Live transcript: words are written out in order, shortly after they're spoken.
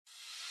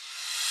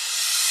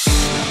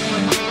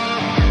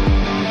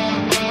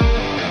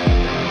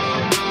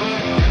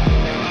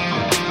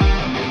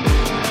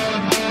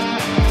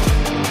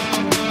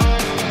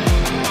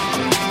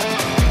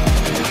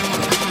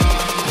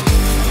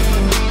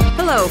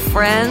Hello,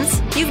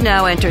 friends. You've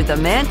now entered the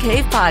Man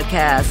Cave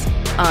Podcast,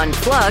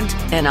 unplugged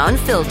and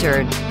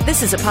unfiltered.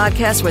 This is a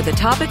podcast where the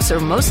topics are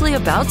mostly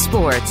about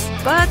sports,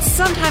 but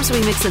sometimes we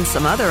mix in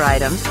some other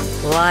items,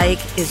 like,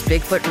 is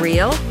Bigfoot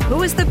real?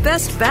 Who is the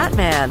best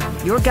Batman?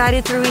 You're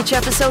guided through each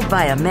episode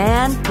by a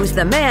man who's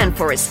the man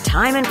for his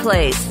time and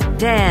place,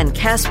 Dan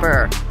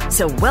Casper.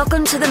 So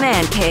welcome to the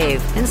Man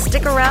Cave, and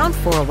stick around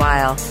for a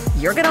while.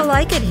 You're gonna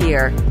like it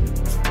here.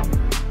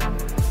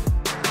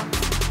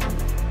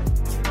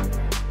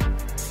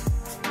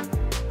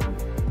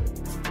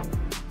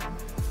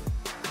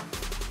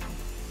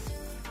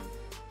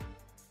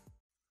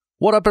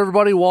 What up,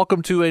 everybody?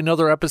 Welcome to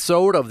another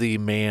episode of the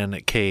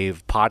Man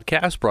Cave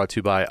Podcast, brought to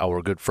you by our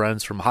good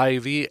friends from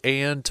Hy-Vee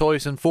and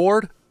Toys and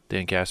Ford.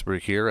 Dan Casper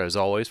here, as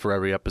always, for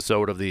every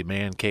episode of the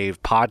Man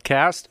Cave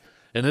Podcast.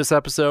 In this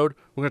episode,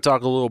 we're going to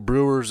talk a little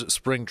Brewers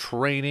spring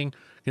training.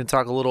 We're going to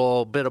talk a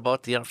little bit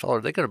about the NFL.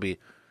 Are they going to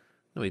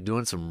be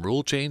doing some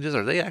rule changes?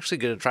 Are they actually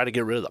going to try to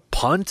get rid of the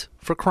punt,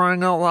 for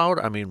crying out loud?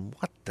 I mean,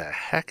 what the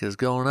heck is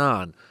going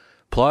on?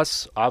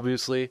 Plus,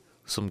 obviously,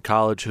 some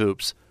college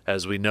hoops,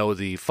 as we know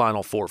the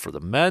Final Four for the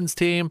men's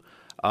team,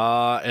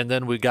 and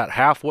then we got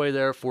halfway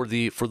there for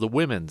the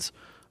women's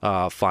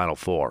Final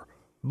Four.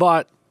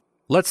 But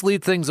let's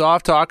lead things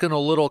off talking a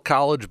little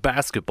college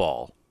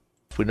basketball.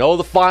 We know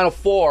the Final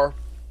Four.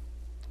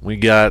 We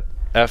got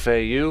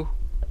FAU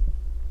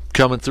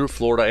coming through,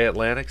 Florida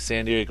Atlantic,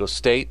 San Diego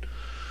State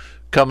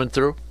coming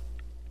through,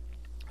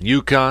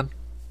 UConn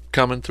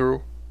coming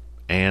through,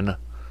 and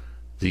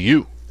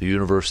the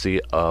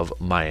University of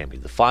Miami.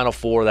 The Final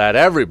Four that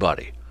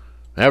everybody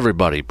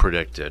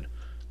predicted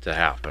to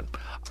happen.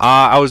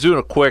 I was doing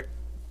a quick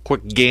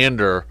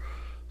gander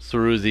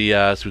through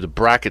the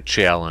bracket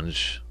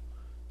challenge,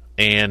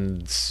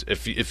 and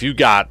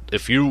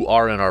if you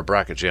are in our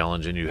bracket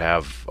challenge and you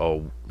have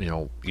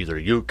either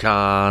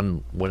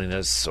UConn winning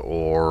this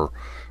or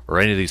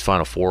any of these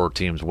Final Four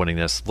teams winning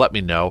this, let me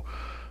know.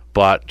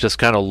 But just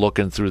kind of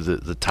looking through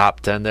the top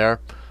 10 there,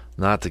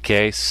 not the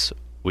case.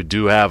 We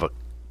do have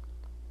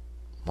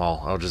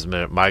I'll just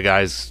admit, my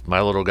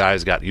little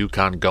guys got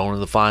UConn going to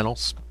the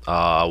finals.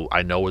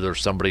 I know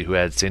there's somebody who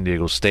had San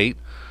Diego State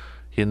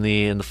in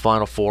the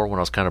Final Four when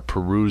I was kind of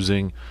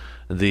perusing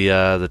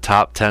the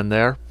top 10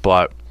 there.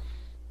 But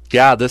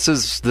yeah, this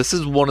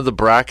is one of the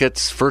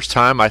brackets, first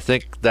time I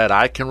think that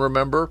I can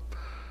remember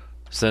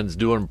since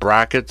doing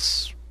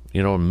brackets,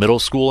 in middle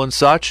school and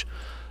such,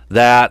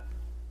 that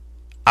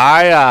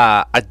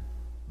I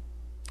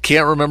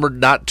can't remember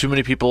not too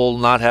many people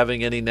not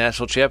having any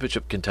national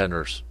championship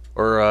contenders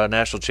or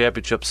national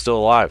championship still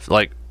alive.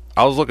 Like,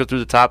 I was looking through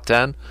the top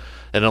 10,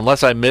 and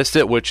unless I missed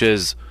it, which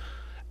is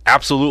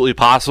absolutely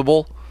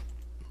possible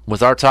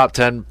with our top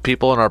 10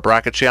 people in our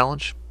bracket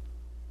challenge,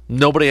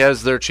 nobody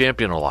has their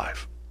champion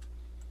alive.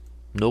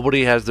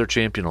 Nobody has their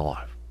champion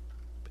alive.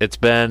 It's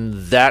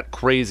been that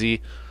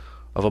crazy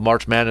of a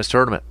March Madness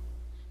tournament.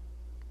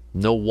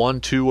 No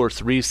 1, 2, or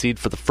 3 seed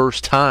for the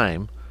first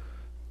time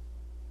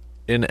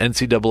in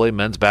NCAA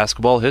men's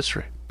basketball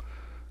history.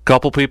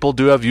 Couple people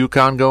do have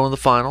UConn go in the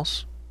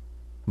finals,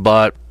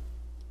 but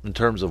in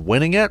terms of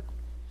winning it,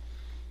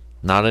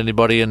 not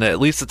anybody in at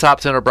least the top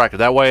 10 of bracket.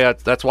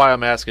 That's why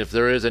I'm asking if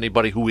there is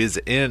anybody who is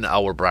in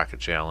our bracket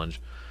challenge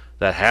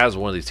that has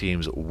one of these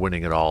teams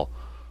winning it all.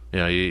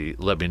 You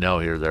let me know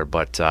here or there.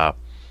 But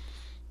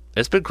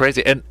it's been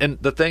crazy. And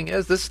the thing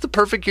is, this is the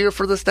perfect year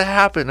for this to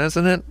happen,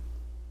 isn't it?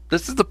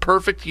 This is the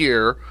perfect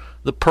year,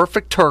 the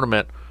perfect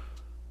tournament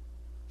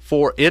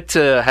for it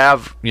to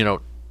have,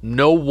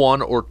 no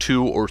 1 or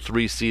 2 or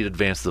 3 seed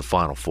advance to the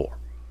Final Four.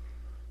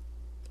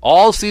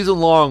 All season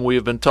long, we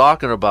have been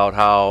talking about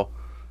how,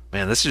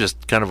 man, this is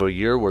just kind of a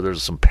year where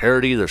there's some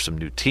parity, there's some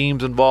new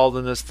teams involved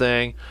in this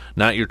thing.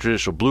 Not your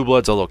traditional blue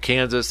bloods, although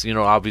Kansas,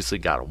 obviously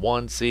got a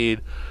 1 seed.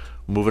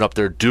 Moving up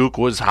there, Duke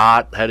was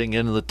hot heading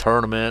into the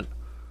tournament.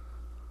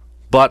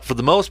 But for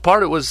the most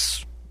part, it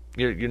was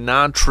your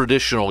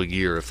non-traditional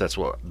year, if that's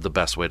the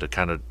best way to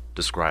kind of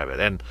describe it.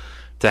 And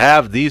to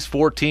have these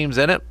 4 teams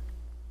in it,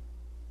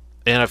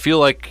 and I feel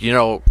like,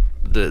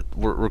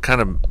 we're kind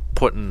of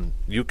putting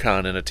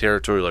UConn in a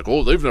territory like,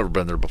 oh, they've never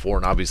been there before,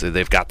 and obviously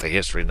they've got the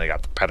history and they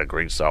got the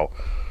pedigree. So,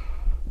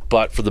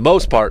 but for the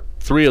most part,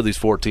 3 of these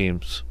 4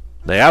 teams,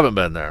 they haven't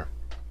been there.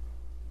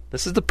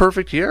 This is the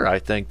perfect year, I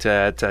think,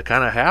 to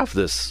kind of have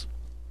this,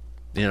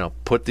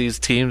 put these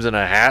teams in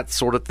a hat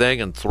sort of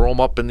thing and throw them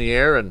up in the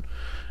air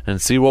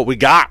and see what we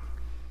got.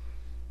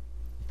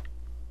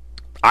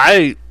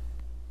 I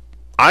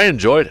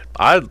enjoyed it.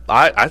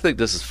 I think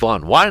this is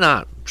fun. Why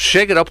not?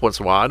 Shake it up once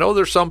in a while. I know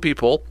there's some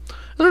people,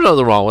 there's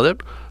nothing wrong with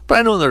it, but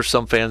I know there's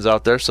some fans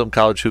out there, some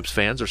college hoops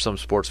fans or some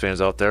sports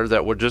fans out there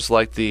that would just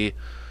like all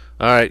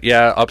right,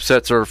 yeah,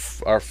 upsets are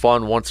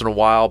fun once in a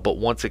while, but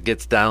once it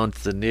gets down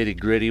to the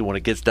nitty-gritty, when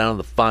it gets down to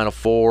the Final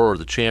Four or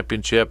the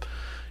championship,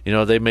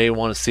 they may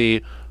want to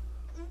see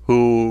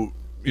who,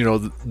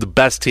 the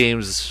best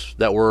teams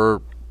that were,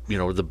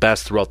 the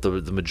best throughout the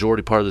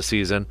majority part of the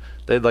season.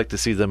 They'd like to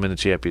see them in the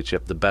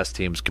championship, the best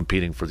teams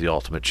competing for the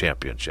ultimate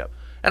championship.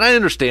 And I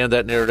understand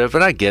that narrative,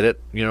 and I get it,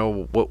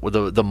 with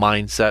the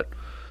mindset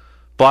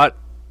But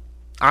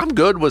I'm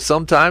good with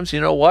sometimes,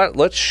 you know what?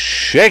 Let's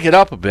shake it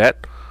up a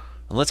bit,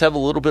 and let's have a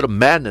little bit of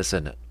madness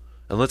in it,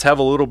 and let's have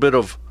a little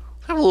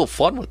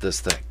fun with this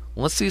thing.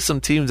 Let's see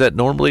some teams that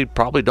normally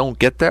probably don't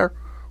get there.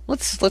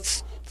 Let's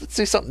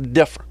see something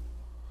different.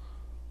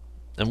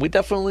 And we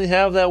definitely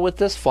have that with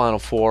this Final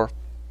Four.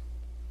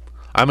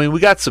 I mean, we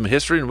got some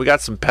history and we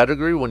got some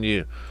pedigree when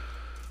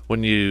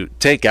you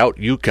take out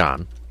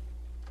UConn.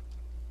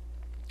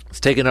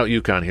 Let's take out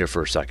UConn here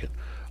for a second.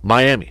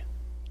 Miami,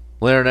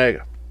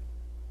 Larranaga.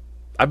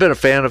 I've been a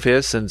fan of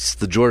his since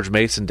the George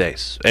Mason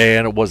days.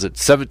 And was it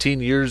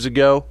 17 years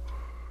ago?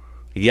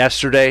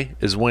 Yesterday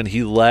is when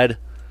he led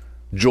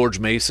George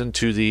Mason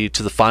to the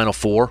Final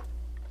Four.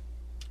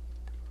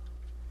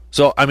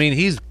 So, I mean,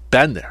 he's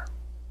been there.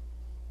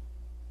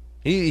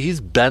 He's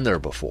been there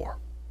before.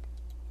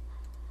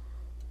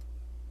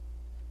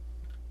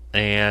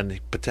 And he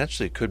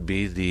potentially could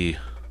be the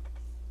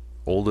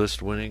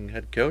oldest winning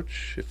head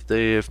coach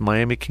if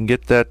Miami can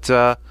get that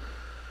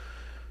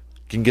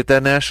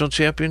national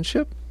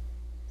championship.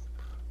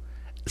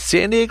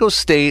 San Diego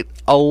State,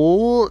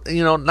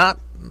 not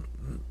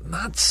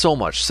so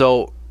much.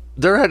 So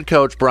their head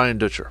coach, Brian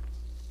Dutcher,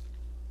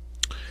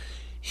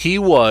 he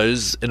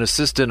was an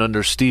assistant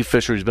under Steve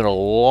Fisher. He's been a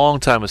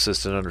long-time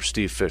assistant under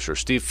Steve Fisher.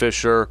 Steve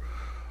Fisher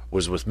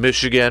was with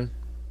Michigan,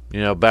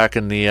 back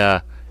in the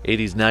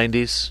 80s,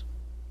 90s,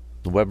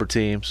 the Weber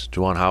teams,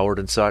 Juwan Howard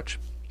and such.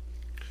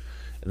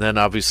 And then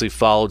obviously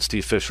followed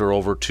Steve Fisher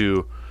over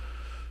to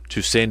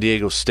San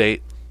Diego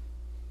State.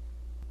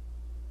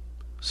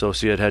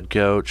 Associate head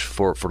coach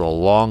for the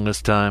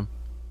longest time.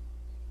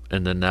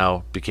 And then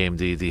now became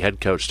the head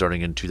coach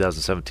starting in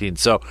 2017.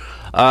 So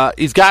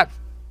he's got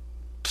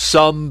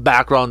some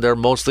background there,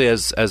 mostly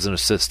as an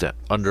assistant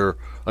under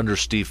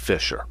Steve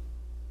Fisher.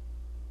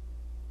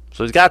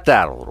 So he's got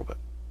that a little bit.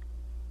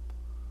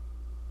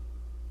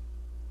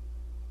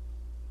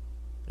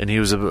 And I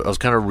was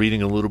kind of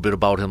reading a little bit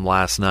about him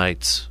last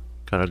night,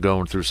 kind of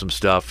going through some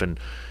stuff,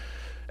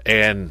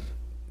 and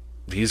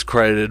he's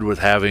credited with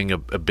having a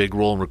big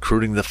role in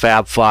recruiting the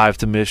Fab Five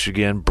to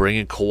Michigan,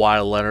 bringing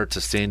Kawhi Leonard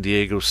to San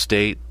Diego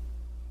State.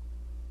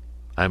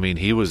 I mean,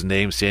 he was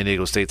named San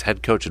Diego State's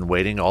head coach in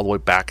waiting all the way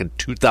back in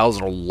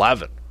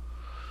 2011.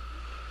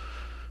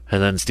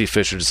 And then Steve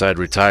Fisher decided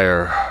to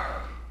retire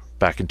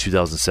back in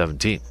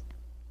 2017.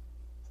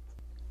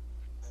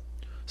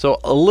 So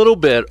a little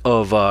bit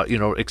of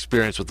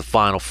experience with the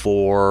Final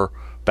Four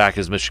back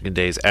his Michigan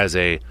days as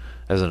an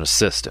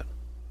assistant.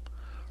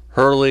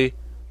 Hurley,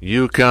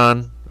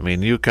 UConn,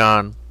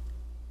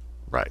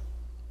 right.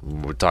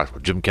 We talked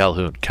about Jim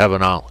Calhoun,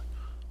 Kevin Ollie.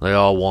 They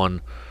all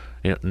won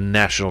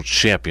national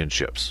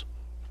championships.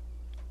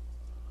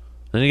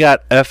 Then you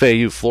got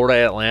FAU,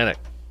 Florida Atlantic.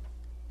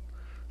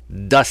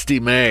 Dusty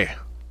May,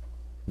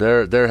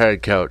 their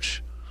head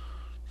coach.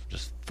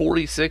 Just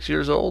 46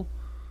 years old.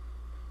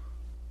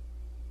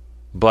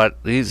 But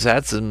he's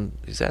had some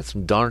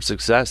darn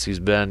success. He's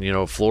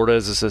been,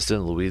 Florida's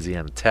assistant,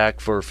 Louisiana Tech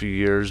for a few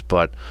years,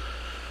 but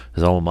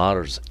his alma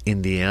mater is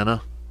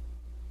Indiana.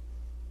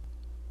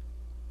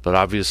 But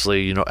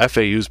obviously,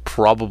 FAU's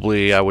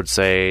probably, I would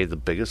say, the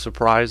biggest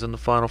surprise in the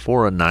Final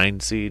Four, a 9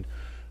 seed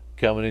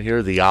coming in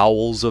here, the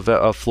Owls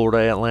of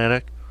Florida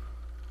Atlantic.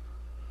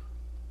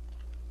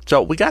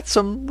 So we got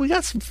some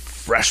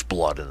fresh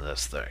blood in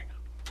this thing,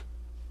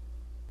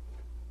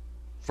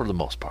 for the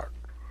most part.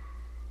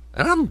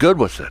 And I'm good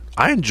with it.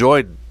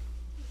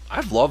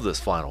 I've loved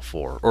this Final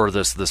Four, or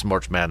this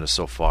March Madness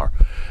so far.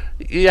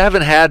 You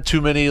haven't had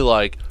too many,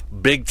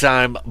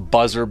 big-time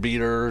buzzer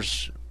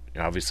beaters.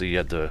 Obviously, you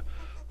had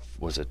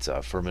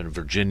Furman,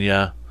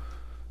 Virginia.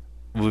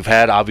 We've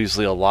had,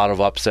 obviously, a lot of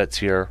upsets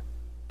here.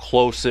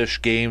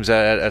 Close-ish games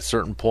at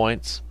certain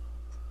points.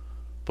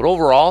 But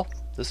overall,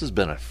 this has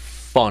been a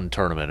fun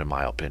tournament, in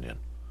my opinion.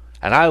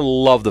 And I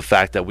love the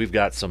fact that we've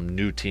got some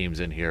new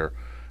teams in here,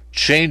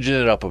 changing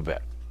it up a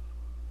bit.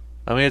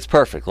 I mean, it's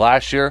perfect.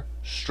 Last year,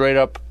 straight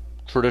up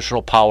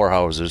traditional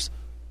powerhouses.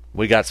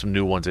 We got some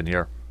new ones in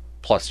here,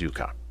 plus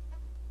UConn.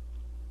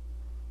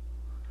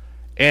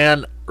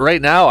 And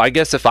right now, I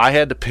guess if I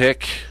had to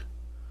pick,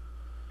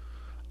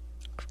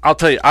 I'll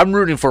tell you, I'm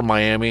rooting for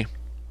Miami.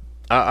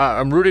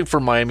 I'm rooting for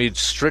Miami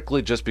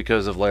strictly just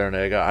because of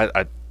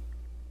Larranaga.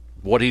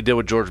 What he did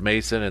with George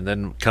Mason and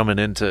then coming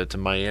into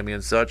Miami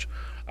and such.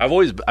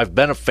 I've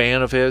been a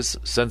fan of his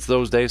since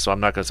those days, so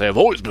I'm not going to say I've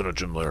always been a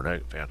Jim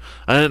Larranaga fan.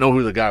 I didn't know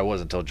who the guy was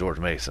until George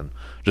Mason,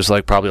 just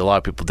like probably a lot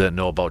of people didn't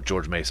know about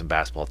George Mason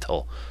basketball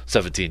until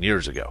 17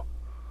 years ago.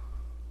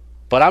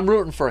 But I'm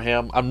rooting for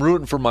him. I'm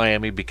rooting for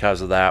Miami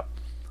because of that.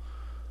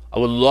 I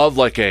would love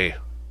a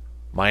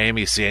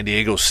Miami-San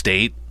Diego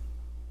State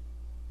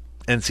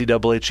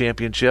NCAA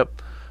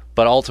championship,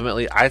 but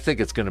ultimately I think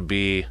it's going to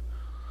be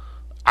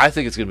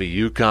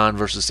UConn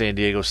versus San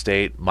Diego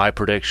State, my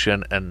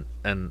prediction, and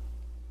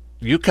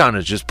UConn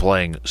is just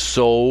playing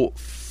so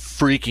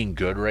freaking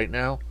good right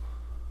now.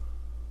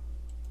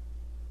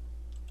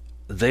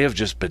 They have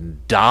just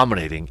been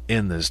dominating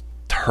in this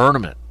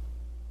tournament.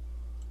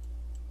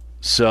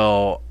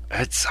 So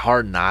it's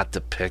hard not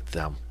to pick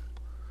them.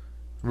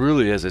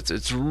 Really is.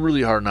 It's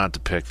really hard not to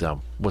pick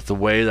them with the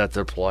way that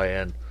they're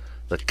playing,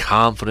 the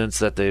confidence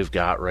that they've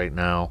got right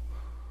now.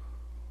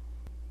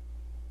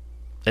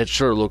 It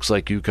sure looks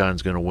like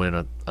UConn's going to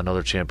win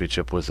another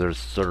championship with their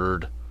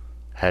third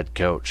head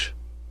coach.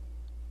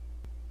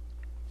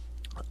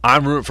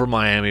 I'm rooting for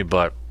Miami,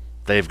 but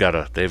they've got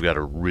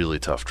a really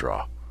tough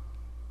draw.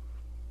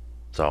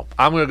 So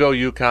I'm going to go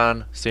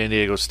UConn, San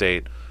Diego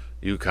State,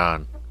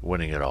 UConn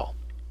winning it all.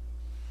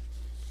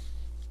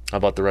 How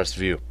about the rest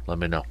of you? Let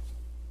me know.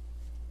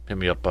 Hit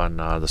me up on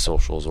the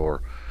socials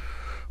or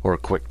a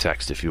quick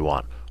text if you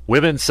want.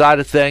 Women's side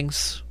of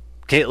things,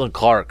 Caitlin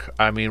Clark.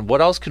 I mean,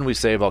 what else can we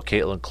say about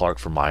Caitlin Clark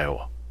from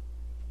Iowa?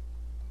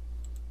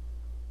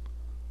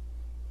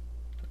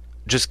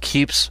 Just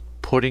keeps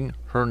putting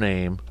her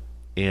name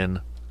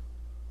in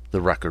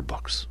the record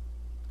books.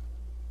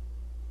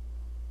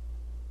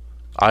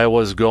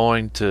 Iowa's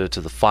going to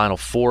the Final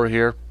Four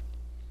here,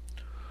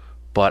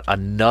 but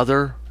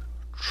another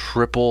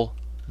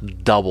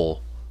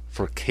triple-double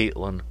for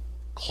Caitlin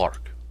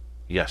Clark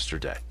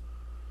yesterday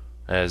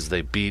as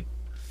they beat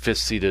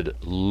fifth-seeded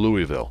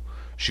Louisville.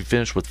 She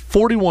finished with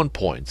 41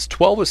 points,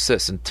 12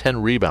 assists, and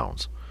 10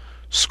 rebounds,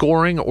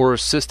 scoring or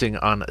assisting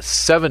on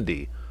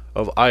 70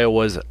 of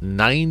Iowa's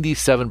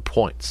 97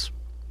 points.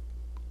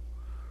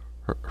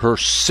 Her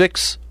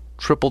sixth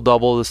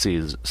triple-double of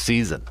the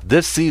season,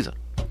 this season,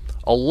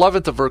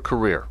 11th of her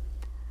career,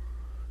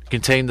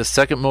 contained the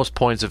second most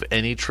points of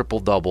any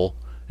triple-double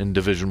in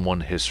Division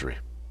I history.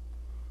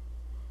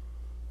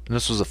 And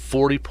this was a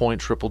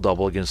 40-point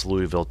triple-double against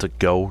Louisville to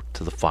go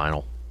to the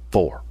Final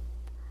Four.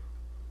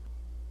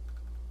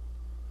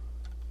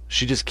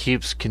 She just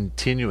keeps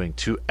continuing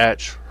to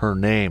etch her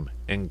name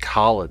in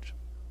college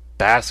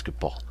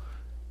basketball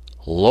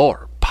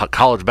lore,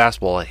 college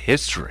basketball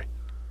history.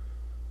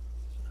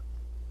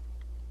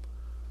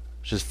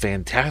 It's just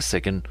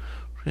fantastic. And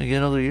we're going to get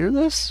another year of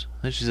this?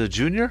 And she's a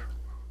junior?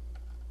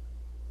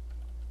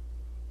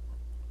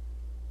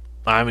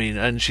 I mean,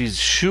 and she's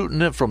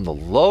shooting it from the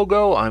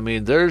logo. I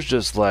mean, there's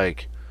just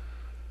like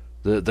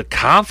the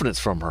confidence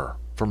from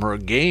her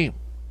game.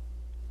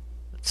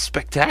 It's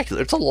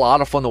spectacular. It's a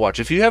lot of fun to watch.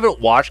 If you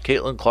haven't watched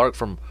Caitlin Clark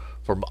from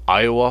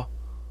Iowa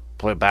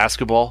play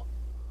basketball,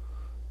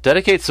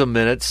 dedicate some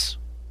minutes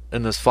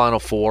in this Final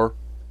Four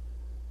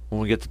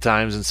when we get the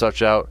times and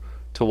such out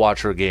to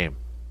watch her game.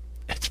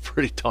 It's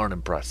pretty darn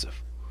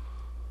impressive.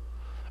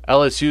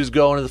 LSU's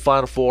going to the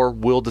Final Four.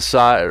 We'll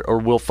decide, or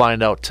we'll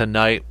find out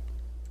tonight.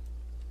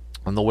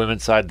 On the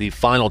women's side, the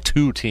final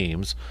two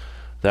teams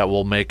that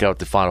will make out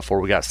the Final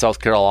Four. We got South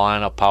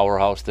Carolina,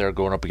 powerhouse there,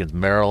 going up against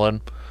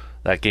Maryland.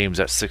 That game's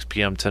at 6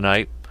 p.m.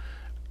 tonight.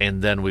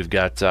 And then we've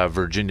got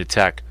Virginia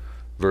Tech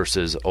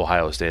versus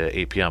Ohio State at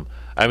 8 p.m.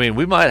 I mean,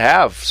 we might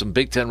have some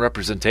Big Ten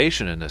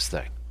representation in this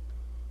thing.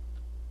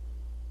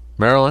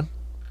 Maryland,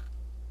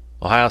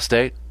 Ohio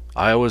State,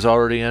 Iowa's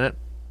already in it.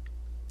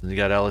 And you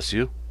got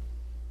LSU.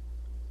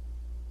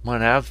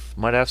 Might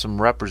have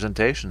some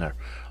representation there.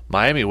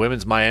 Miami,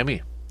 women's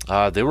Miami.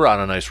 They were on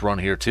a nice run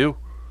here too.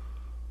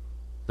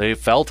 They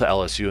fell to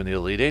LSU in the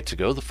Elite Eight to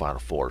go to the Final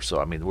Four. So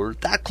I mean, we're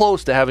that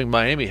close to having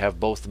Miami have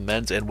both the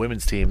men's and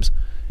women's teams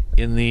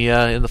in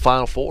the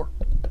Final Four.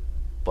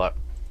 But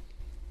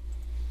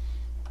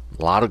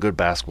a lot of good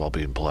basketball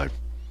being played.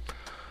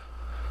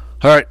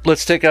 All right,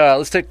 let's take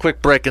a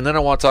quick break, and then I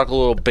want to talk a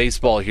little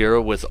baseball here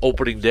with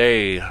opening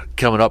day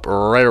coming up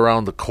right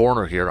around the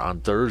corner here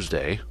on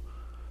Thursday.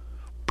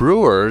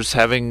 Brewers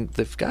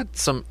they've got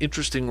some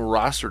interesting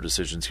roster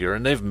decisions here,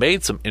 and they've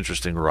made some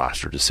interesting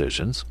roster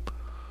decisions.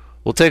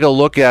 We'll take a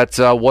look at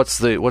what's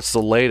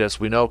the latest.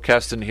 We know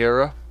Keston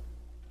Hiura,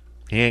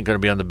 he ain't going to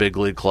be on the big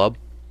league club.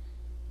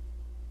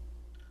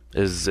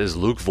 Is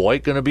Luke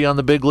Voigt going to be on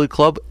the big league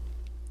club?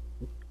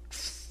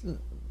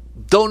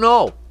 Don't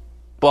know,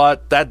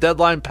 but that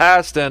deadline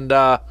passed, and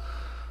the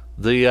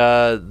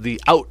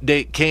out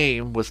date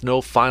came with no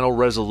final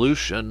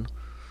resolution.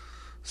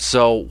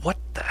 So what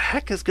the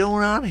heck is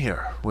going on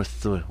here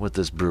with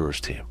this Brewers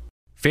team?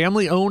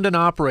 Family owned and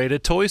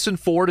operated, Toyson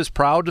Ford is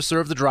proud to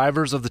serve the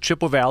drivers of the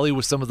Chippewa Valley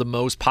with some of the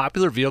most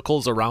popular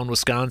vehicles around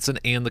Wisconsin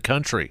and the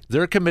country.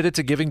 They're committed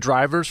to giving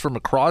drivers from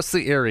across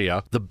the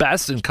area the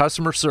best in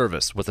customer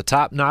service with a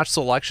top-notch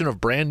selection of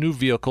brand new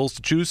vehicles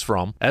to choose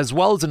from, as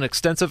well as an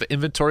extensive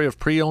inventory of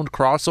pre-owned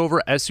crossover,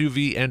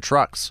 SUV, and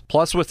trucks.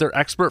 Plus, with their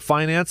expert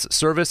finance,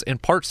 service,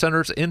 and parts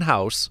centers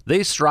in-house,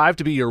 they strive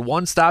to be your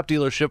one-stop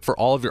dealership for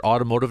all of your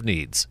automotive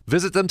needs.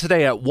 Visit them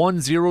today at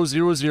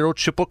 1000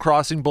 Chippewa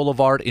Crossing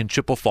Boulevard in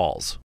Chippewa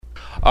Falls.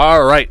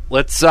 All right,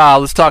 let's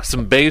talk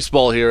some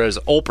baseball here as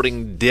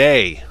opening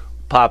day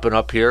popping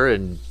up here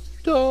in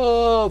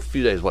a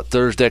few days.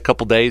 Thursday, a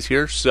couple days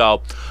here.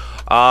 So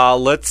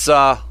let's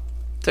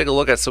take a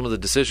look at some of the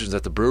decisions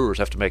that the Brewers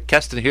have to make.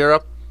 Keston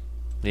Hiura,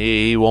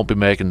 he won't be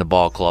making the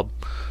ball club.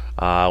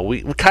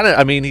 We kind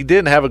of, he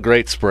didn't have a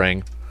great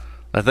spring.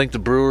 I think the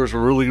Brewers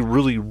were really,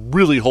 really,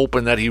 really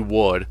hoping that he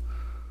would.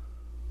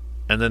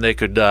 And then they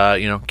could,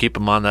 keep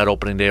him on that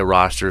opening day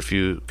roster. If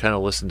you kind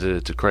of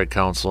listen to Craig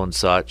Counsell and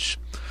such,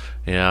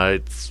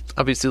 it's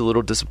obviously a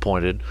little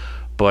disappointed.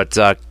 But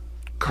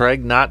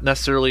Craig not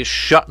necessarily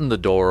shutting the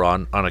door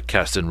on a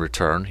Keston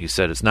return. He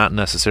said it's not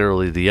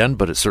necessarily the end,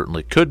 but it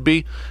certainly could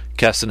be.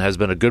 Keston has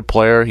been a good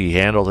player. He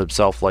handled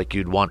himself like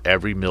you'd want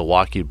every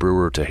Milwaukee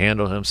Brewer to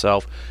handle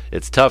himself.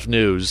 It's tough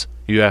news.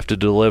 You have to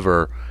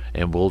deliver,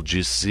 and we'll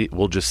just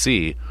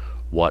see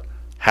what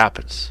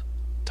happens.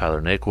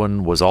 Tyler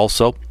Naquin was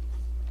also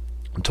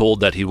told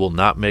that he will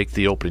not make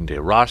the opening day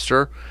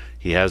roster.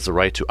 He has the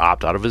right to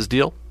opt out of his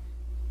deal.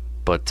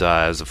 But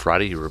as of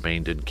Friday, he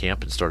remained in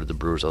camp and started the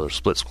Brewers' other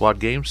split squad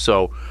games.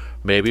 So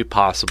maybe,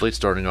 possibly,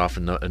 starting off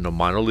in the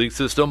minor league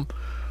system.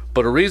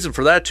 But a reason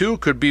for that, too,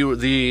 could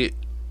be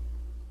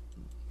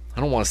I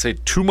don't want to say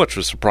too much of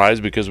a surprise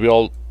because we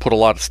all put a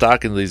lot of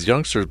stock into these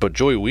youngsters, but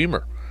Joey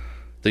Wiemer,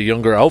 the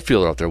younger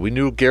outfielder out there. We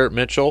knew Garrett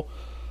Mitchell.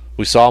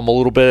 We saw him a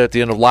little bit at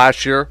the end of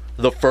last year.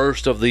 The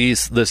first of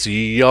this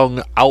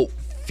young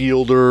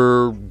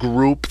outfielder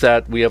group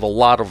that we have a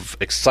lot of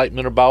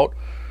excitement about.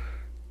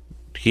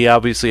 He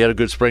obviously had a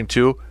good spring,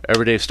 too.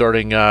 Everyday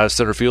starting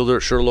center fielder,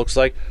 it sure looks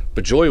like.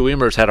 But Joey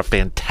Wiemer's had a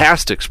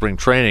fantastic spring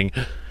training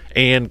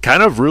and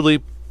kind of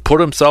really put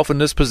himself in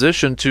this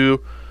position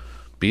to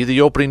be the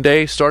opening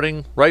day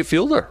starting right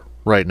fielder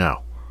right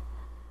now.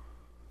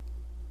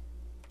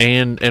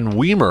 And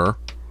Wiemer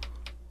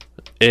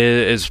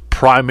is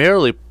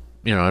primarily,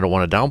 I don't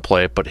want to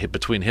downplay it, but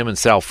between him and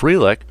Sal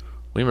Frelick,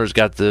 Wiemer's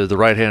got the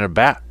right-handed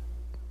bat.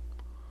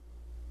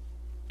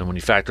 And when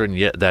you factor in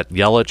that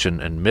Yelich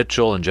and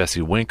Mitchell and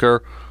Jesse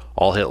Winker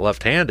all hit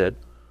left-handed,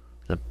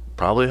 that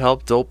probably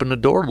helped open the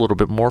door a little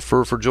bit more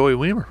for Joey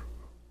Wiemer.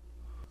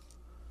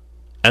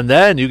 And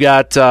then you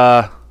got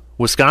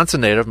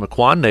Wisconsin native,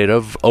 McQuan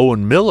native,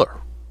 Owen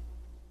Miller,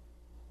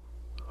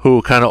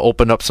 who kind of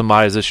opened up some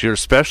eyes this year,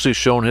 especially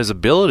showing his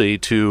ability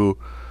to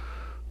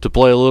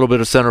play a little bit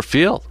of center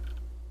field.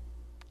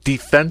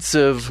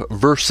 Defensive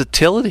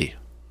versatility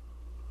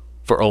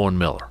for Owen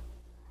Miller.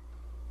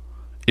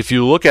 If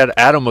you look at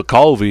Adam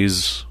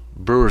McCulvey's,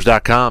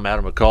 Brewers.com,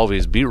 Adam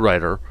McCulvey's beat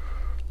writer,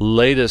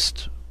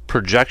 latest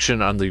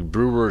projection on the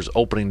Brewers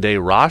opening day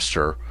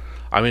roster,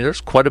 there's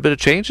quite a bit of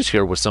changes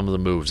here with some of the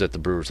moves that the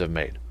Brewers have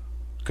made.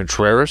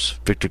 Contreras,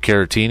 Victor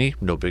Caratini,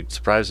 no big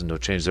surprise and no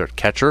change there at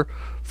catcher.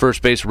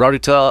 First base, Rowdy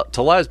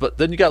Tellez, but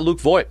then you got Luke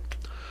Voit.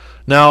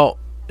 Now,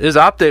 his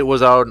update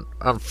was out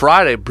on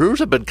Friday. Brewers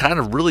have been kind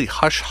of really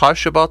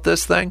hush-hush about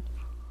this thing.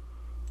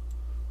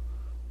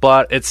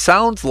 But it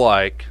sounds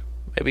like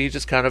maybe he's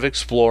just kind of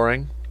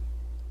exploring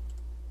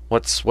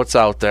what's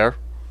out there.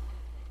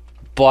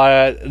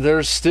 But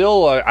there's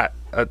still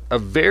a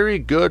very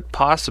good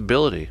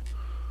possibility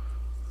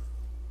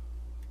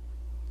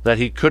that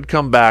he could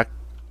come back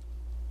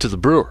to the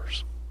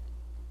Brewers.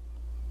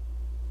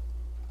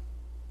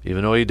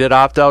 Even though he did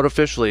opt out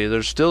officially,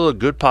 there's still a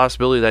good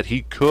possibility that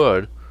he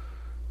could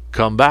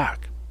come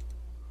back.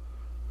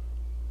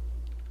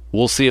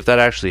 We'll see if that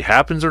actually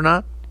happens or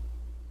not.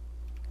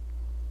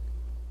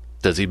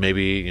 Does he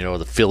maybe,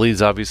 the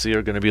Phillies obviously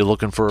are going to be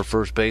looking for a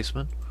first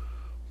baseman,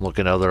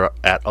 looking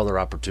at other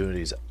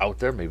opportunities out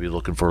there, maybe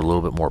looking for a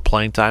little bit more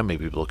playing time,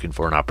 maybe looking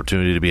for an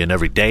opportunity to be an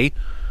everyday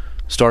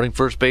starting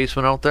first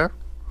baseman out there.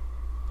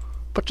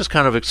 But just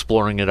kind of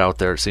exploring it out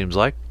there, it seems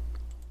like.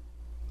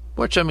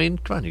 Which, come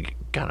on, you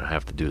kind of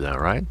have to do that,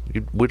 right?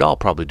 We'd all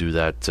probably do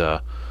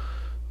that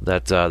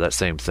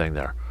same thing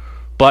there.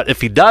 But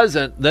if he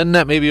doesn't, then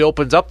that maybe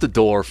opens up the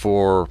door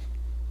for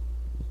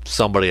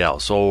somebody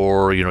else.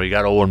 Or, you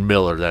got Owen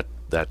Miller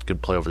that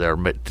could play over there.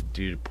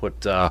 You put,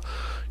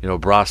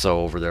 Brasso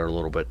over there a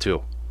little bit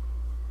too.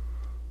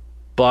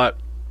 But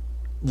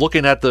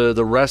looking at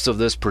the rest of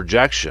this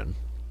projection,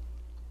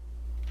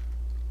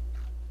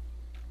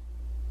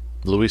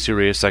 Luis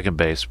Urias, second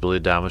base. Billy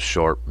Adames,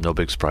 short. No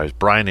big surprise.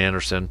 Brian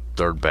Anderson,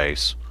 third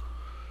base.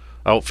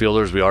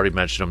 Outfielders, we already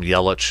mentioned them.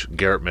 Yelich,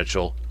 Garrett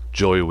Mitchell,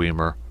 Joey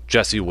Wiemer,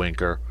 Jesse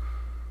Winker,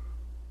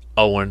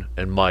 Owen,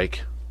 and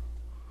Mike.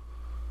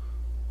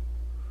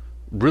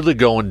 Really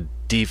going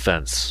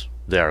defense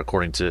there,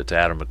 according to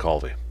Adam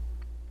McCulvey.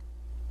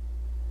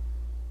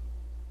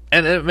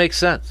 And it makes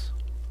sense.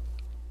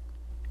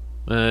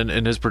 And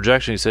in his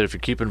projection, he said if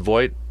you're keeping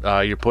Voit,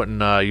 you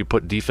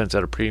put defense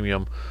at a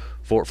premium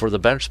for the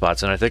bench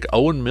spots. And I think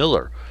Owen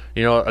Miller,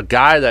 a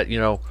guy that,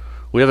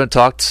 we haven't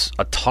talked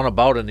a ton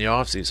about in the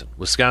offseason.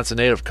 Wisconsin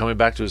native coming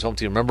back to his home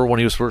team. Remember when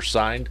he was first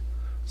signed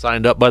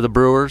up by the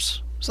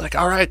Brewers? It's like,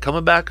 all right,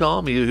 coming back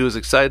home. He was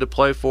excited to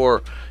play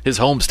for his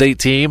home state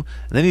team.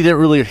 And then he didn't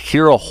really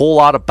hear a whole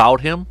lot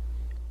about him.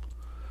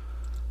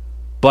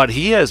 But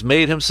he has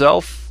made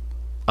himself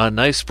a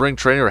nice spring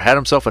training, or had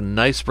himself a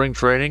nice spring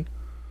training.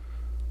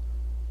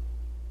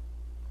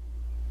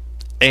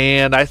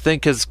 And I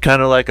think it's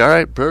kind of like, all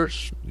right,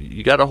 Brewers,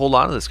 you got to hold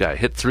on to this guy.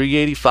 Hit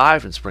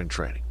 385 in spring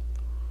training.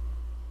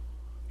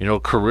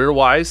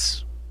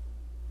 Career-wise,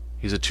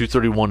 he's a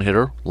 231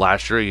 hitter.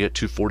 Last year, he hit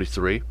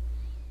 243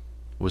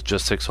 with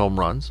just 6 home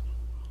runs.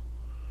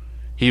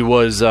 He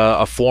was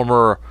a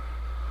former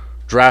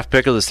draft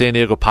pick of the San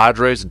Diego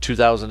Padres in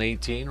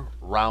 2018,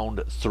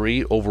 round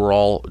 3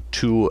 overall,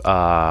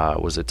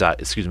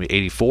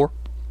 84.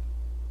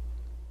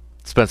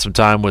 Spent some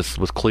time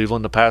with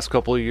Cleveland the past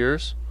couple of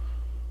years.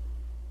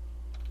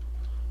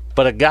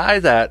 but a guy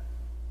that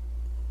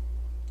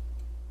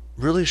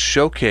really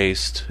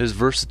showcased his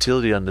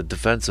versatility on the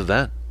defensive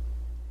end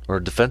or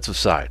defensive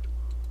side.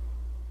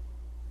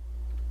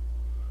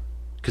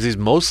 Because he's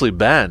mostly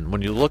been,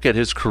 when you look at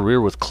his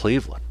career with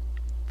Cleveland,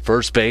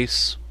 first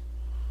base,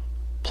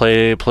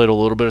 played a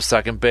little bit of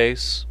second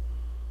base,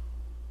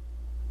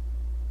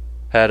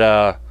 had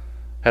a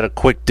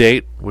quick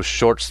date with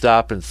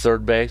shortstop and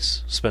third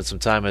base, spent some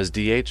time as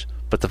DH.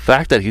 But the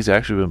fact that he's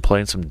actually been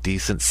playing some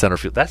decent center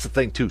field, that's the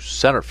thing too,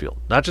 center field,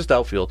 not just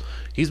outfield.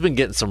 He's been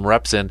getting some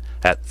reps in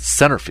at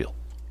center field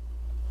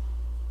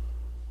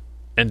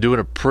and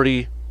doing a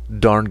pretty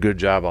darn good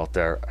job out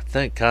there. I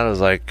think kind of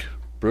like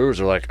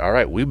Brewers are like, all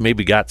right, we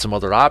maybe got some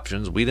other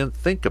options we didn't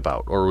think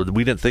about or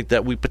we didn't think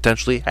that we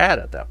potentially had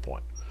at that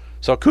point.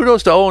 So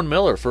kudos to Owen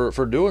Miller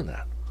for doing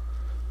that.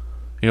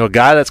 You know, a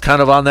guy that's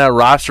kind of on that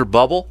roster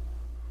bubble,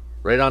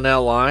 right on that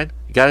line,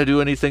 you got to do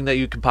anything that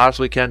you can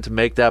possibly can to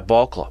make that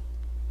ball club.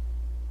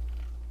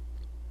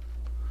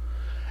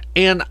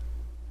 And,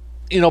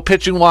 you know,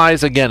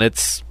 pitching-wise, again,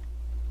 it's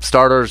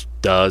starters,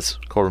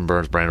 Corbin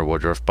Burnes, Brandon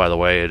Woodruff. By the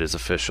way, it is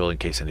official, in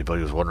case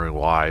anybody was wondering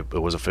why.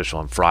 It was official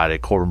on Friday.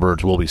 Corbin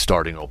Burnes will be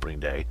starting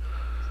opening day.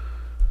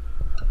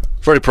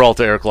 Freddie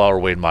Peralta, Eric Lauer,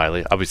 Wade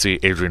Miley. Obviously,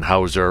 Adrian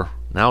Hauser.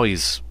 Now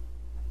he's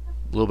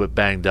a little bit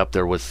banged up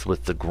there with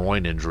the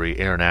groin injury.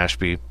 Aaron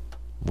Ashby,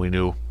 we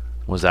knew,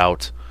 was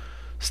out.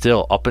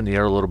 Still up in the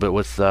air a little bit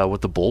with the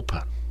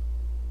bullpen.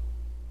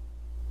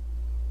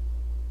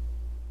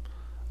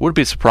 Wouldn't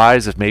be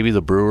surprised if maybe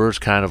the Brewers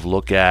kind of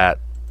look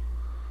at,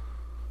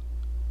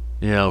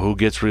 you know, who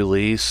gets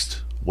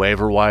released,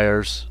 waiver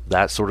wires,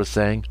 that sort of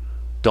thing.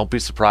 Don't be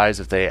surprised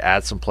if they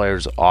add some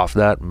players off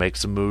that, make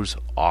some moves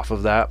off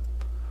of that.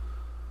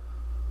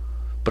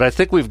 But I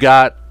think we've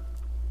got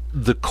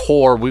the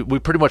core. We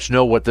pretty much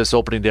know what this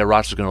opening day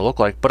roster is going to look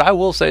like. But I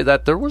will say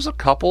that there was a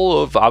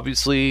couple of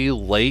obviously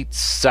late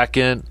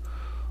second,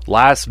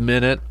 last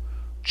minute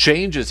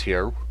changes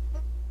here,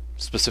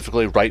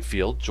 specifically right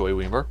field, Joey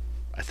Wiemer.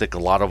 I think a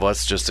lot of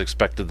us just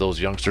expected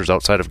those youngsters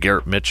outside of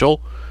Garrett Mitchell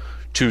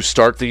to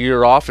start the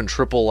year off in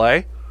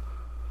AAA,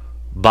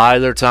 buy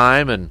their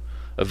time, and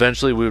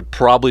eventually we would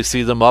probably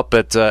see them up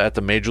at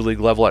the major league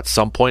level at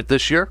some point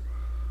this year.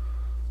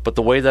 But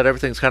the way that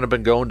everything's kind of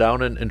been going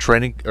down in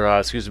training,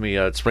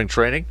 spring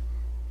training,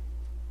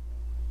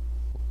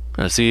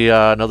 going to see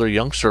another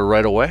youngster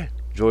right away,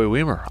 Joey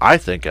Wiemer, I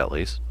think at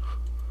least.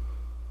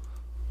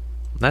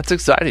 And that's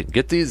exciting.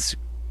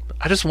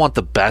 I just want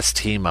the best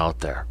team out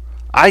there.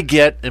 I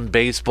get in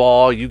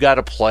baseball, you got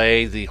to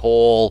play the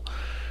whole,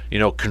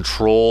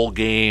 control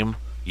game,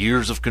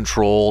 years of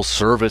control,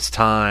 service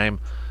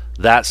time,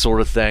 that sort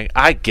of thing.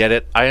 I get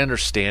it. I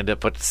understand it.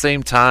 But at the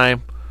same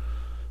time,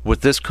 with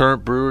this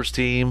current Brewers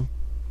team,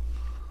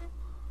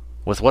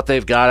 with what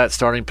they've got at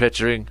starting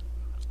pitching,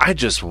 I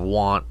just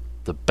want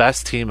the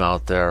best team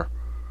out there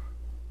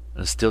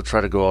and still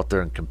try to go out there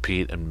and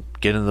compete and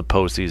get in the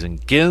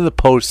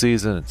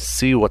postseason and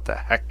see what the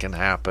heck can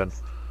happen.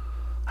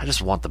 I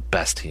just want the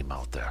best team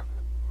out there.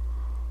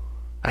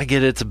 I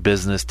get it, it's a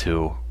business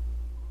too.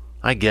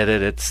 I get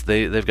it,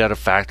 they've got to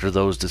factor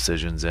those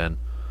decisions in.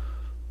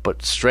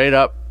 But straight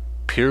up,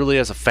 purely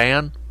as a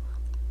fan,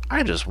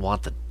 I just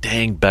want the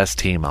dang best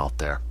team out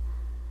there.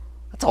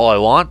 That's all I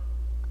want.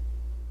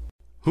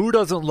 Who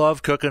doesn't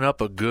love cooking up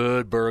a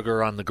good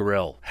burger on the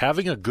grill?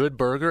 Having a good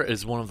burger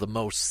is one of the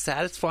most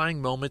satisfying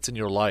moments in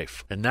your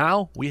life. And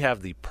now we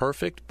have the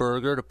perfect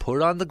burger to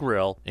put on the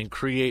grill and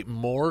create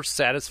more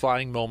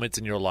satisfying moments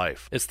in your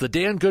life. It's the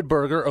Dan Good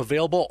Burger,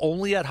 available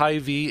only at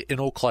Hy-Vee in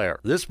Eau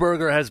Claire. This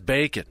burger has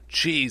bacon,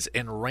 cheese,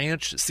 and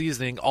ranch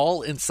seasoning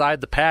all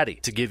inside the patty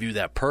to give you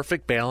that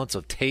perfect balance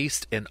of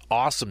taste and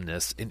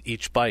awesomeness in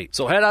each bite.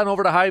 So head on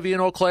over to Hy-Vee in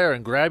Eau Claire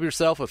and grab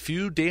yourself a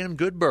few Dan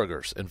Good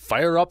Burgers and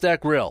fire up that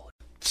grill.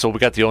 So we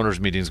got the owners'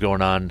 meetings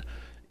going on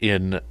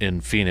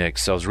in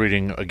Phoenix. I was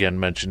reading,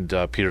 again, mentioned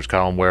Peter's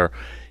column, where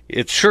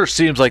it sure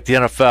seems like the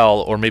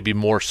NFL, or maybe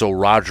more so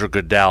Roger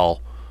Goodell,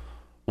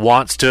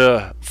 wants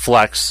to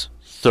flex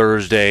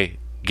Thursday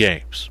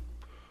games.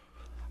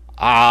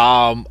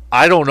 I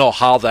don't know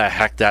how the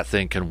heck that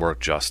thing can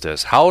work,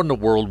 Justice. How in the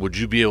world would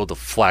you be able to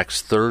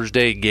flex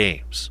Thursday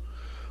games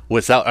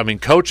without,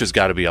 coaches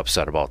got to be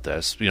upset about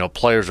this.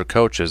 Players or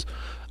coaches.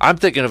 I'm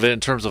thinking of it in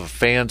terms of a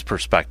fan's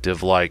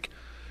perspective, like,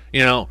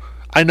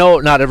 I know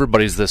not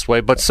everybody's this way,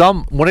 but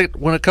some, when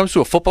it comes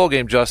to a football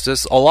game,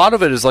 Justice, a lot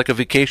of it is like a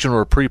vacation or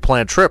a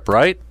pre-planned trip,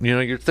 right?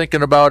 You're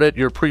thinking about it,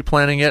 you're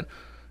pre-planning it,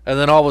 and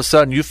then all of a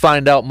sudden you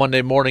find out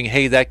Monday morning,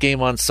 hey, that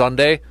game on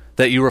Sunday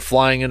that you were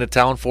flying into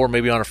town for,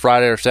 maybe on a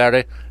Friday or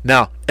Saturday,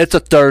 now it's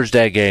a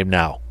Thursday game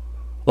now.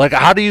 Like,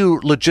 how can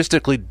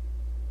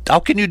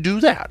you do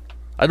that?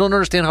 I don't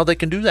understand how they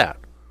can do that.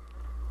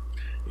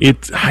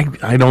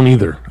 I don't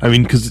either.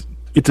 Because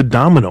it's a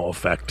domino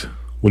effect.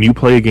 When you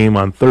play a game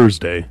on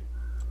Thursday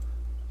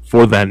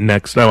for that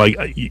next,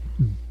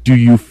 do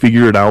you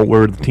figure it out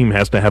where the team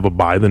has to have a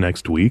bye the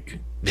next week?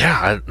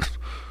 Yeah.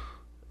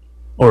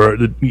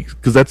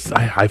 Because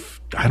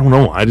I don't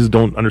know. I just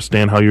don't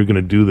understand how you're going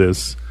to do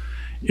this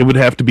it would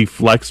have to be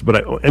flexed.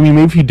 But I mean,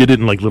 maybe if you did it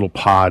in like little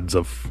pods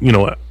of,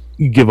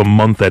 you give a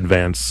month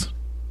advance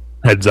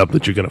heads up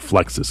that you're going to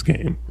flex this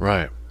game.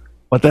 Right.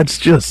 But that's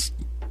just,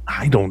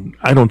 I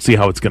don't see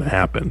how it's going to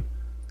happen.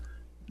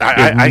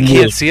 I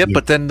can't see it,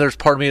 but then there's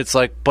part of me, it's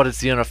like, but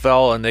it's the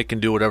NFL and they can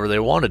do whatever they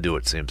want to do,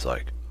 it seems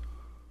like.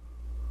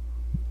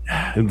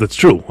 That's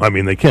true. I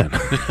mean, they can.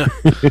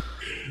 I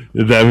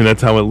mean,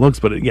 that's how it looks.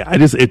 But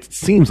it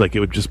seems like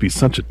it would just be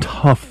such a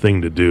tough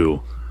thing to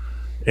do.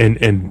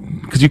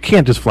 And because you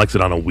can't just flex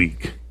it on a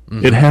week.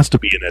 Mm-hmm. It has to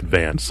be in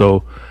advance.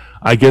 So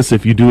I guess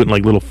if you do it in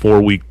like little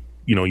 4-week,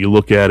 you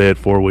look at it,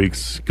 4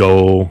 weeks,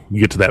 you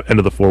get to that end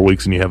of the 4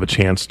 weeks and you have a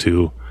chance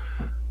to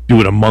do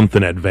it a month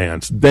in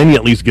advance, then you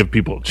at least give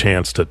people a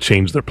chance to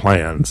change their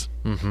plans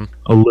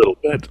a little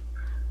bit.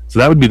 So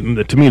that would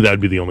be, to me, that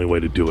would be the only way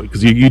to do it,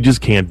 because you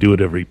just can't do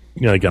it every,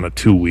 like on a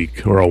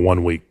 2-week or a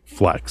 1-week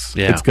flex.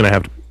 Yeah. It's going to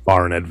have to be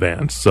far in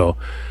advance. So,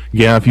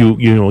 yeah, if you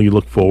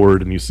look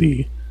forward and you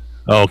see,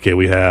 okay,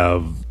 we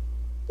have,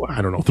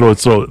 I don't know, throw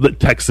the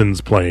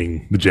Texans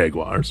playing the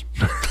Jaguars.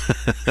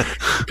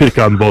 Pick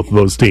on both of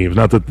those teams.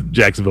 Not that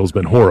Jacksonville's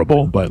been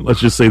horrible, but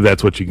let's just say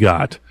that's what you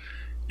got,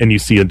 and you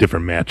see a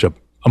different matchup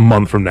a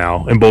month from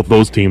now, and both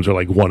those teams are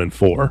like 1-4.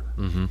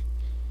 Mm-hmm.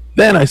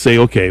 Then I say,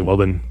 okay, well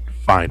then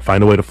fine,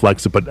 find a way to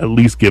flex it, but at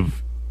least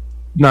give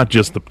not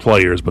just the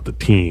players but the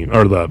team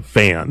or the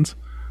fans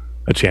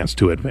a chance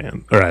to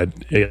advance, or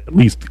at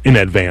least in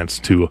advance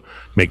to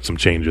make some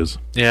changes.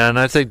 Yeah, and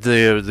I think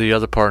the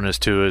other part in this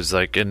too is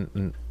like,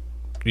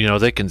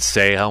 they can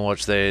say how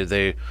much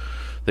they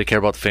care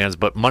about the fans,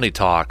 but money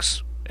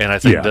talks, and I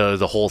think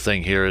the whole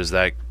thing here is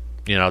that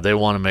they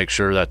want to make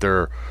sure that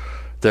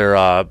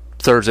their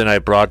Thursday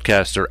night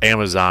broadcaster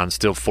Amazon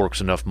still forks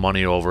enough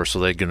money over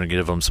so they're going to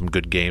give them some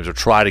good games, or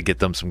try to get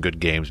them some good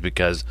games,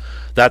 because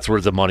that's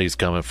where the money's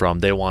coming from.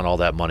 They want all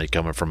that money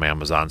coming from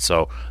Amazon,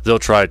 so they'll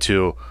try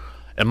to,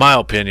 in my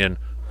opinion,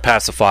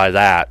 pacify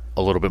that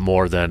a little bit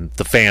more than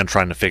the fan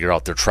trying to figure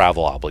out their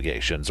travel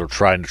obligations or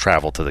trying to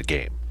travel to the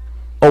game.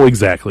 Oh,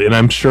 exactly. And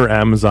I'm sure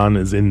Amazon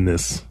is in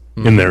this,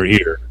 in their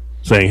ear,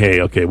 saying,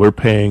 hey, okay, we're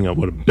paying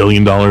 $1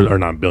 billion, or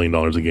not $1 billion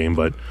a game,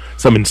 but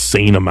some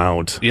insane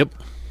amount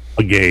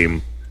a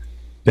game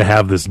to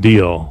have this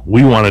deal.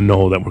 We want to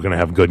know that we're going to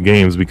have good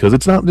games, because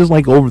it's not just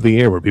like over the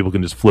air where people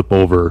can just flip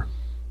over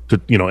to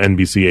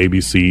NBC,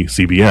 ABC,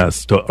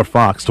 CBS, or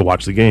Fox to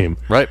watch the game.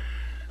 Right.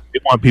 They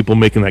want people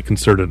making that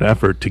concerted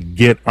effort to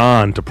get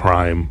on to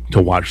Prime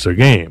to watch their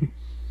game.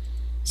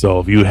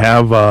 So if you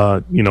have,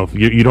 if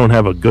you don't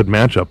have a good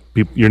matchup,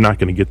 you're not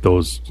going to get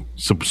those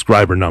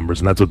subscriber numbers,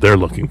 and that's what they're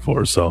looking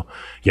for. So,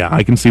 yeah,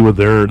 I can see where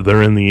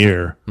they're in the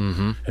air,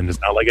 and it's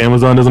not like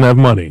Amazon doesn't have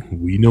money.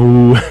 We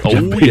know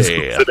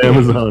that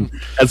Amazon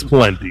has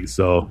plenty.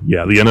 So,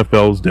 yeah, the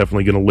NFL is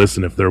definitely going to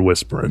listen if they're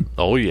whispering.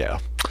 Oh yeah,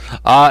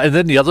 and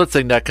then the other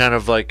thing that kind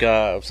of like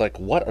I was like,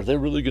 what are they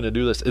really going to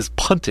do? This is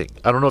punting.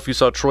 I don't know if you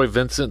saw Troy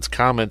Vincent's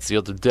comments the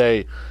other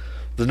day.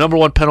 The number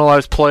one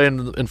penalized play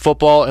in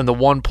football, and the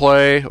one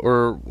play,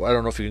 or I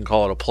don't know if you can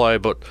call it a play,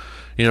 but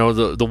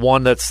the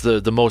one that's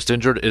the most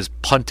injured is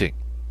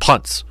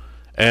punts.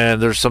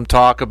 And there's some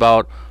talk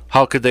about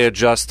how could they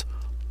adjust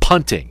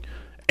punting,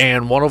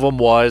 and one of them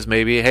was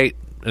maybe, hey,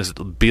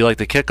 be like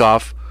the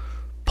kickoff,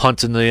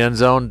 punt in the end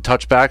zone,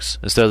 touchbacks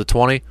instead of the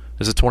 20,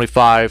 is it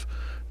 25,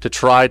 to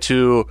try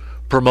to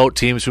promote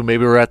teams who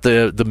maybe were at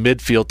the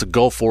midfield to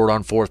go for it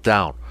on fourth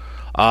down.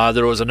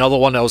 There was another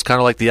one that was kind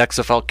of like the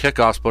XFL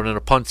kickoffs, but in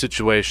a punt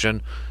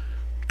situation,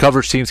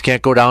 coverage teams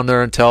can't go down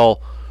there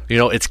until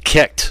it's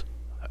kicked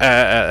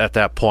at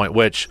that point,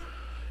 which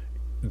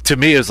to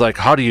me is like,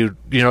 how do you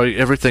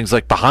everything's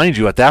like behind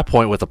you at that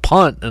point with a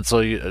punt, and so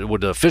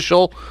would the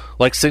official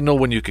like signal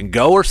when you can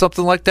go or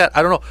something like that?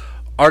 I don't know.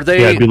 Are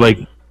they? Yeah, it'd be like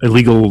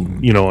illegal,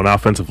 an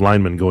offensive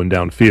lineman going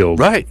downfield,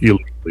 right?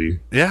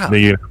 Illegally. Yeah.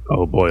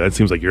 Oh boy, that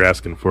seems like you're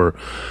asking for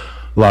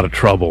a lot of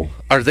trouble.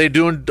 Are they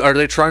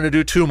trying to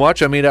do too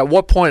much? I mean, at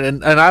what point?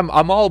 And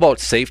I'm all about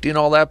safety and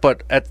all that,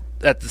 but at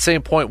the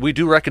same point, we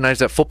do recognize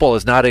that football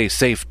is not a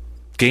safe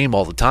game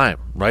all the time,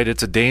 right?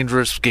 It's a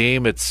dangerous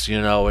game. It's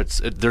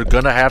they're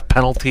gonna have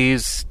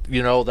penalties,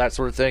 that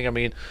sort of thing. I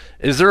mean,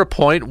 is there a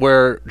point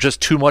where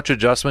just too much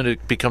adjustment,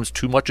 it becomes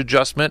too much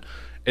adjustment,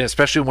 and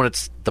especially when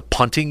it's the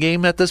punting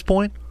game at this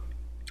point?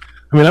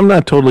 I mean, I'm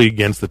not totally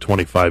against the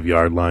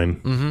 25-yard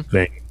line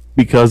thing,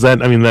 because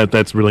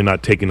that's really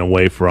not taken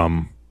away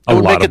from a lot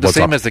of what's. It would make it the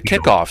same as the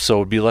kickoff, so it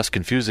would be less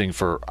confusing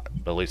for,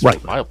 at least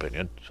in my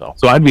opinion. So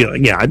I'd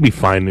be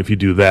fine if you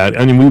do that.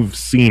 I mean, we've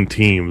seen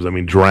teams,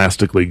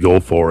 drastically go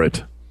for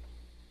it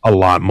a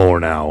lot more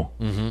now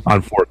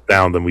on fourth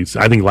down than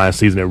I think last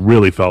season it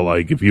really felt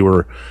like if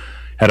you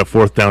had a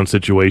fourth down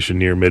situation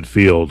near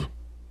midfield,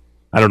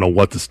 I don't know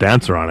what the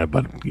stats are on it,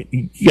 but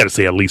you got to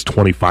say at least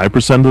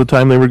 25% of the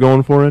time they were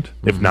going for it,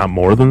 if not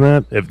more than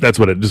that. If that's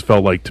what it just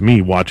felt like to me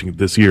watching it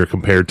this year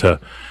compared to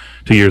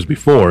years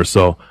before.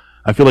 So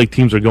I feel like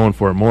teams are going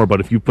for it more, but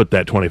if you put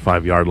that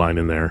 25-yard line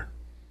in there,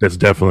 that's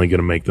definitely going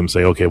to make them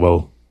say, okay,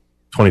 well,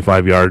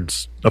 25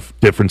 yards of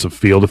difference of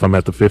field if I'm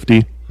at the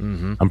 50,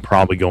 I'm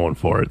probably going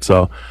for it.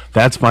 So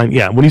that's fine.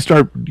 Yeah, when you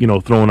start,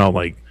 throwing out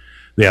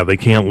they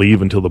can't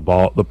leave until the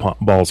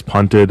ball's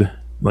punted.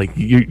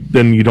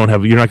 Then you're not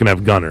going to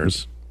have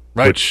gunners,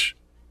 right?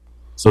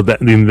 So they're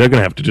going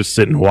to have to just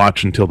sit and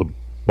watch until the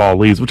ball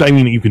leaves, which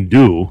you can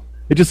do.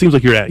 It just seems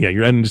like you're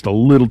adding just a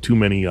little too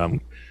many,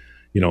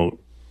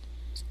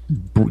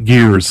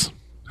 gears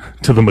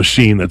to the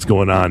machine that's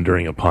going on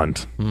during a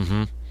punt.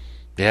 Mm-hmm.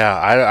 Yeah,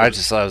 I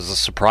was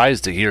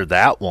surprised to hear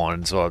that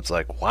one. So it's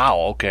like, wow,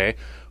 okay.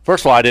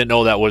 First of all, I didn't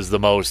know that was the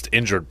most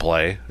injured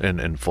play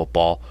in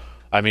football.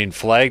 I mean,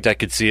 flagged, I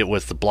could see it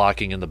with the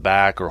blocking in the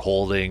back or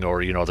holding,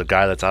 or the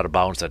guy that's out of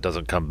bounds that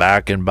doesn't come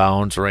back in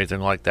bounds or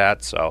anything like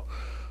that. So,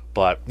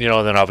 but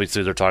then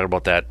obviously they're talking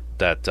about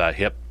that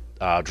hip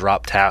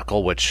drop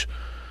tackle, which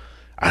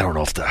I don't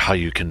know how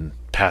you can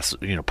pass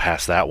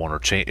that one or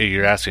change.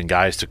 You're asking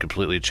guys to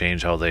completely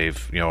change how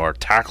they've are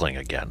tackling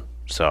again.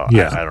 So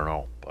yeah. I don't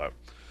know, but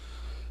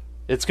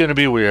it's going to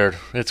be weird.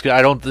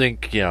 I don't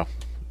think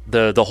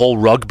the whole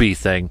rugby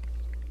thing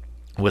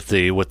with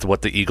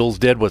what the Eagles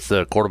did with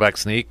the quarterback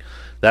sneak.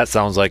 That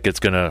sounds like it's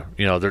gonna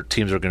their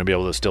teams are going to be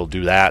able to still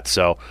do that.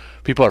 So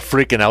people are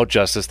freaking out,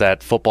 Justice,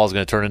 that football is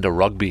going to turn into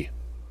rugby.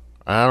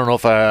 I don't know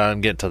if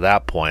I'm getting to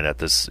that point at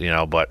this,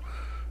 but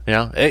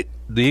hey,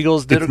 the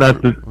Eagles did it.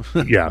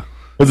 Yeah.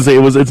 I was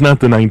going to say, it's not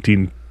the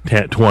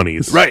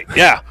 1920s. Right,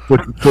 yeah.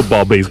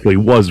 Football basically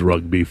was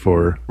rugby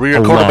for where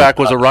your quarterback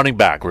was a running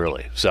back,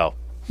 really. So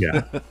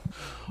yeah.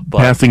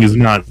 Passing is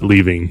not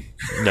leaving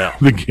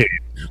the game.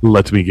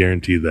 Let me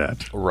guarantee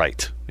that.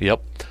 Right.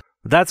 Yep.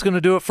 That's going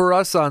to do it for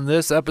us on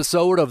this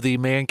episode of the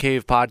Man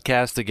Cave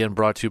Podcast, again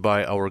brought to you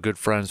by our good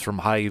friends from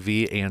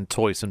Hy-Vee and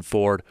Toyson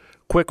Ford.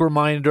 Quick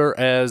reminder,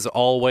 as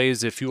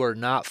always, if you are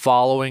not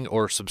following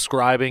or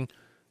subscribing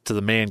to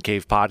the Man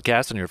Cave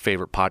Podcast on your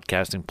favorite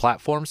podcasting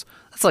platforms,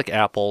 that's like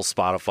Apple,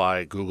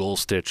 Spotify, Google,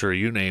 Stitcher,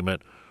 you name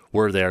it,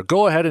 we're there.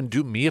 Go ahead and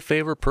do me a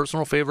favor,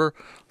 personal favor,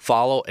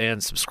 follow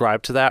and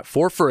subscribe to that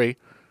for free.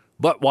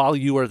 But while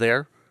you are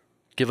there,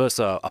 give us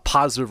a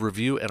positive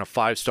review and a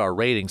 5-star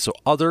rating so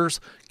others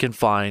can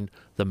find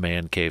the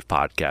Man Cave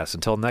Podcast.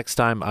 Until next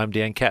time, I'm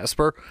Dan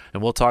Casper,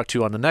 and we'll talk to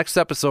you on the next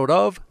episode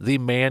of the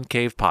Man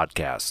Cave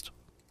Podcast.